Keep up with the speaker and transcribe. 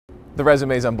The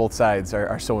resumes on both sides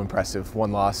are so impressive.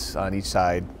 One loss on each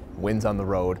side, wins on the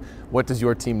road. What does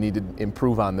your team need to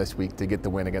improve on this week to get the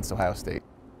win against Ohio State?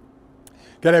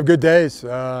 Got to have good days,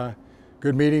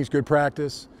 good meetings, good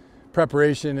practice.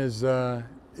 Preparation is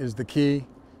the key.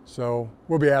 So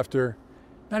we'll be after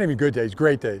not even good days,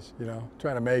 great days. You know,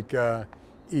 trying to make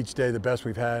each day the best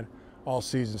we've had all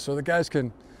season. So the guys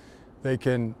can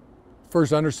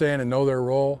first understand and know their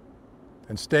role,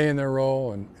 and stay in their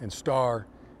role and star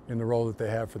in the role that they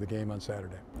have for the game on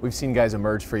Saturday. We've seen guys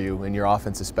emerge for you in your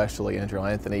offense, especially Andrew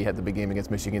Anthony had the big game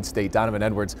against Michigan State. Donovan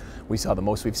Edwards, we saw the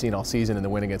most we've seen all season in the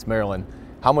win against Maryland.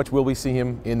 How much will we see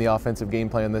him in the offensive game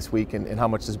plan this week, and how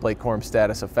much does Blake Corum's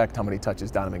status affect how many touches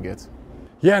Donovan gets?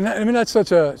 Yeah, and I mean that's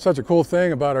such a cool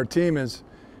thing about our team is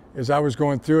I was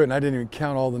going through it, and I didn't even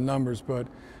count all the numbers, but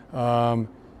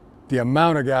the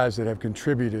amount of guys that have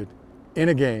contributed in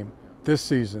a game this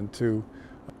season to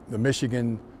the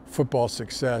Michigan football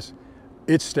success,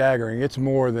 it's staggering. It's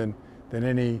more than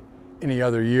any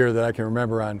other year that I can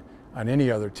remember on any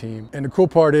other team. And the cool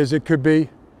part is it could be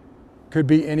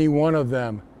any one of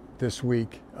them this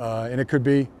week, and it could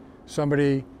be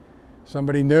somebody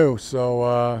new.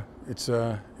 So it's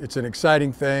an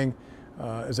exciting thing.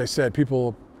 As I said,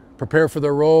 people prepare for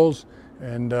their roles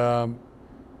and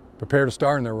prepare to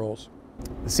star in their roles.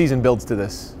 The season builds to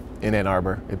this in Ann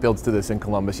Arbor. It builds to this in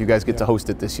Columbus. You guys get to host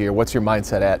it this year. What's your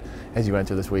mindset at as you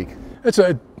enter this week? It's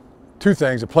two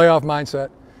things: a playoff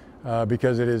mindset,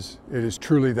 because it is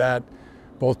truly that.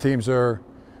 Both teams have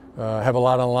a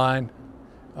lot on the line,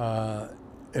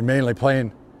 and mainly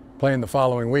playing the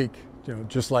following week. You know,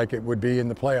 just like it would be in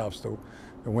the playoffs. The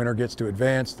winner gets to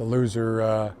advance, the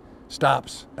loser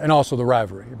stops, and also the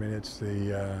rivalry. I mean, it's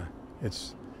the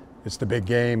big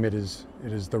game. It is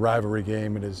the rivalry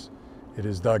game. It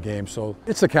is the game. So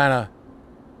it's the kind of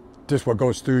just what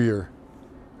goes through your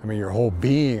whole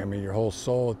being. I mean, your whole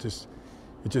soul. It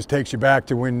just takes you back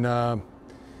to when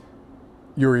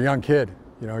you were a young kid.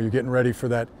 You know, you're getting ready for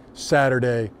that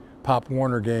Saturday Pop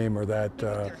Warner game or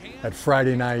that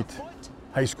Friday night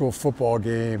high school football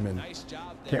game, and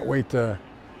can't wait to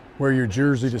wear your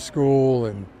jersey to school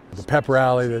and the pep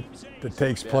rally that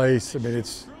takes place. I mean,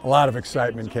 it's a lot of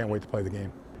excitement. Can't wait to play the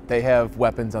game. They have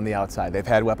weapons on the outside. They've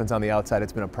had weapons on the outside.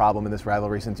 It's been a problem in this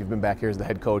rivalry since you've been back here as the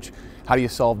head coach. How do you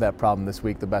solve that problem this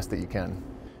week the best that you can?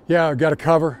 Yeah, we've got to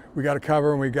cover. We got to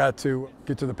cover, and we got to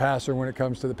get to the passer when it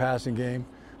comes to the passing game.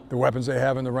 The weapons they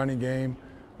have in the running game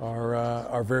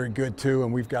are very good too,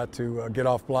 and we've got to get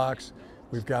off blocks.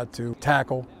 We've got to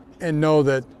tackle and know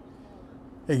that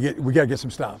we got to get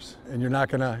some stops. And you're not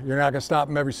gonna stop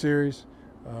them every series.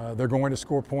 They're going to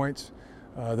score points.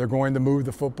 They're going to move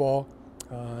the football.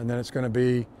 And then it's going to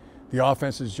be the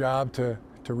offense's job to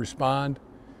respond,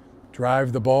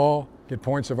 drive the ball, get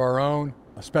points of our own.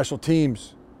 Special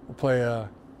teams will play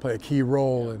a key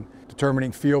role in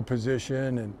determining field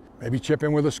position and maybe chip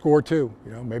in with a score too.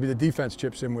 You know, maybe the defense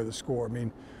chips in with a score. I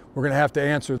mean, we're going to have to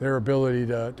answer their ability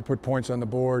to put points on the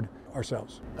board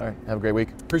ourselves. All right, have a great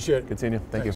week. Appreciate it. Continue. Thank you.